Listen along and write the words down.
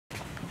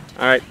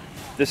All right,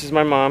 this is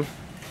my mom.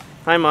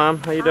 Hi, Mom.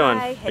 How you doing?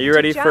 Hi, Are you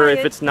ready for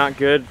if it's not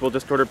good, we'll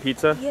just order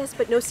pizza? Yes,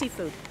 but no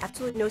seafood.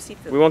 Absolutely no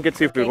seafood. We won't get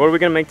seafood. Okay. What are we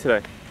gonna make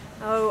today?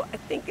 Oh, I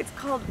think it's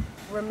called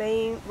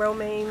Ramen.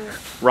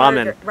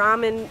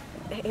 Ramen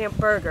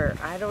hamburger.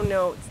 I don't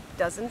know. It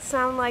doesn't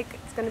sound like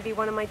it's going to be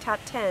one of my top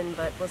 10,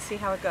 but we'll see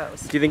how it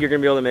goes. Do you think you're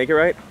gonna be able to make it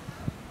right?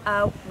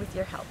 With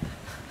your help.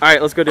 All right,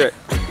 let's go do it.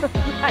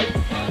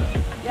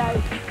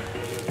 Yikes.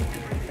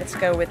 Let's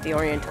go with the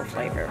Oriental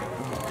flavor.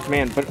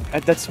 Man, but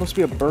that's supposed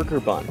to be a burger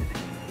bun.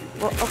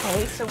 Well,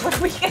 okay, so what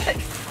do we get?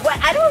 What?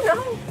 I don't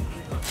know.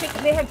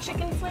 Chicken, they have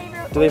chicken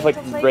flavor? Do they have like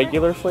flavor?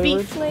 regular flavor?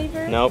 Beef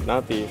flavor? Nope,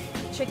 not beef.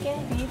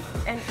 Chicken, beef,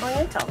 and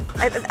Oriental.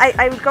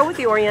 I would go with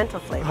the Oriental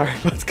flavor. All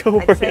right, let's go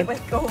I'd say Oriental.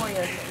 let's go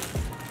Oriental.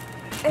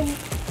 And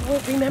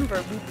well,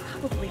 remember, we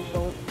probably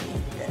won't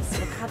eat this.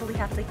 We'll probably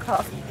have to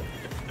call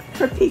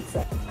for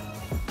pizza.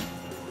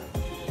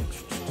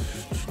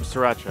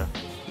 Sriracha.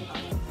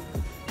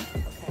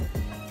 Okay.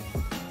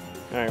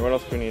 All right, what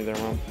else do we need there,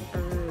 Mom?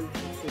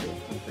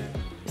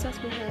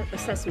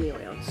 Sesame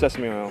oil.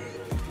 Sesame oil.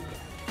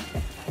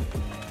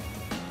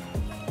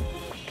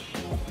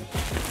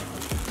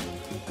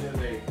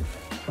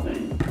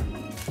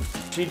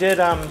 She did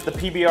the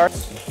PBR.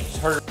 It's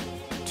her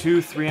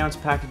 2 3-ounce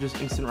packages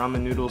instant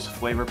ramen noodles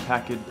flavor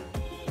packet.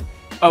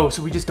 Oh,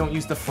 so we just don't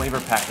use the flavor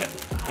packet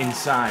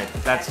inside.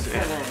 That's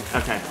it.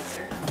 Okay.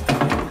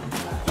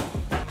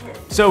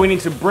 So we need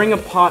to bring a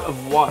pot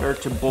of water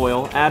to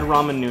boil, add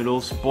ramen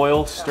noodles,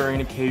 boil,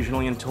 stirring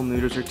occasionally until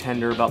noodles are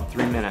tender, about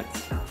 3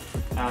 minutes.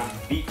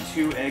 Beat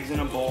 2 eggs in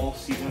a bowl,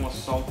 season with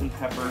salt and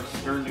pepper,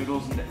 stir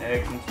noodles into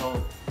eggs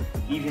until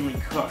evenly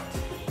cooked.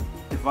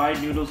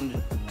 Divide noodles into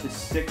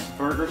 6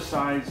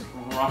 burger-sized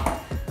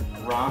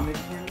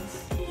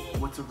ramekins.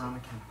 What's a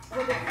ramekin?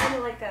 Well, they're kind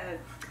of like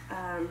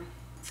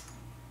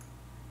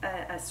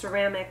a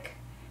ceramic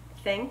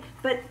thing,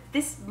 but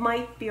this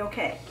might be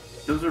okay.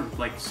 Those are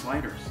like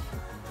sliders.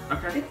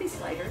 Okay. Could be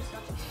sliders.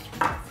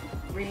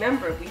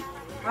 Remember, we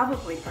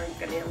probably aren't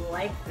going to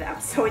like them,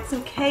 so it's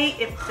okay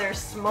if they're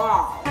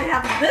small. I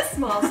have this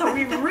small, so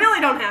we really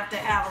don't have to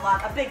have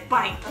a big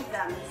bite of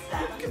them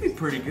instead. That could be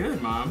pretty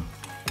good, Mom.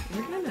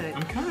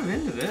 I'm kind of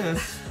into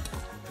this.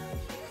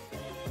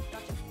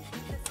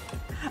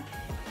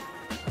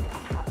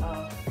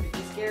 Uh-oh, could be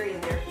scary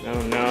in there.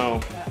 Oh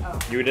no. Uh-oh.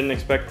 You didn't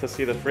expect to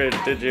see the fridge,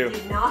 did you? I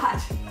did not.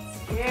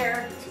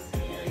 Scared.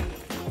 Scary.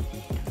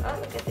 Oh,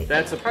 look at these.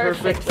 That's a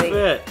perfect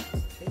fit.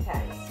 2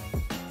 times.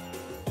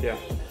 Yeah.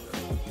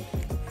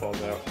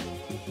 Falls out.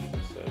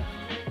 So,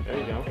 there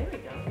you go. There we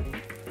go.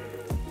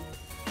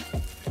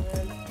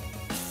 Okay.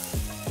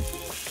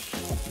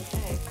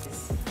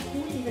 Who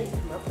would even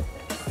come up with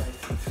this?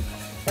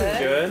 That's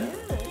good. Yeah,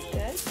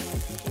 that's good.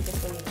 We just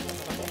need a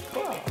little bit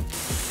cool.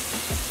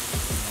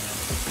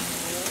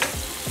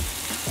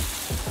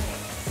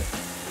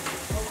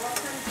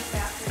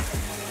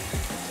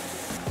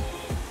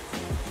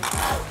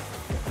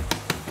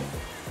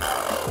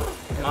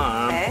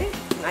 Mom. Okay.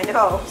 I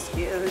know.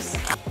 Excuse.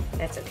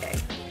 That's okay.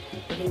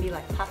 We're gonna be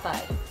like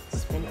Popeye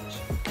spinach.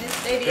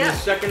 In the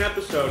second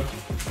episode,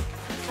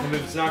 if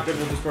it's not good,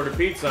 we'll just order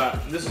pizza.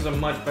 This is a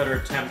much better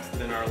attempt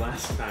than our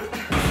last time.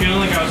 I feel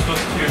like I was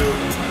supposed to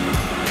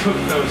cook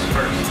those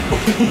first.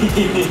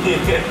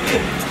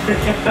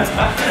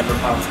 For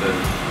pasta.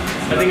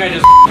 I think I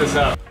just this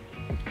up.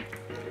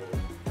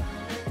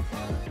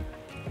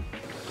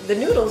 The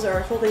noodles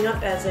are holding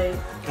up as a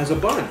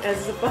Bun.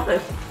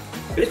 bun.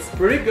 It's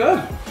pretty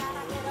good.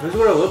 This is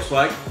what it looks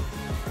like.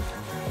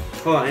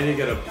 Hold on, I need to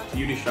get a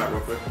beauty shot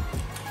real quick.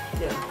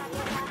 Yeah.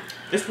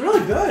 It's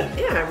really good.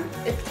 Yeah.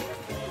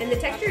 And the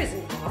texture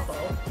isn't awful.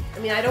 I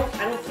mean, I don't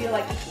feel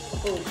like, oh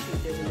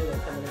shoot, there's a noodle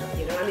coming out.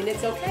 You know, I mean,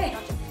 it's okay.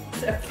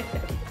 It's okay.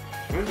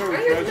 I'm Oh,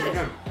 very you're good.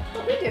 good.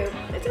 Well, we do.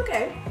 It's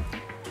okay.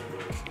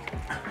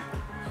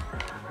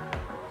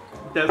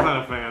 That's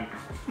not a fan.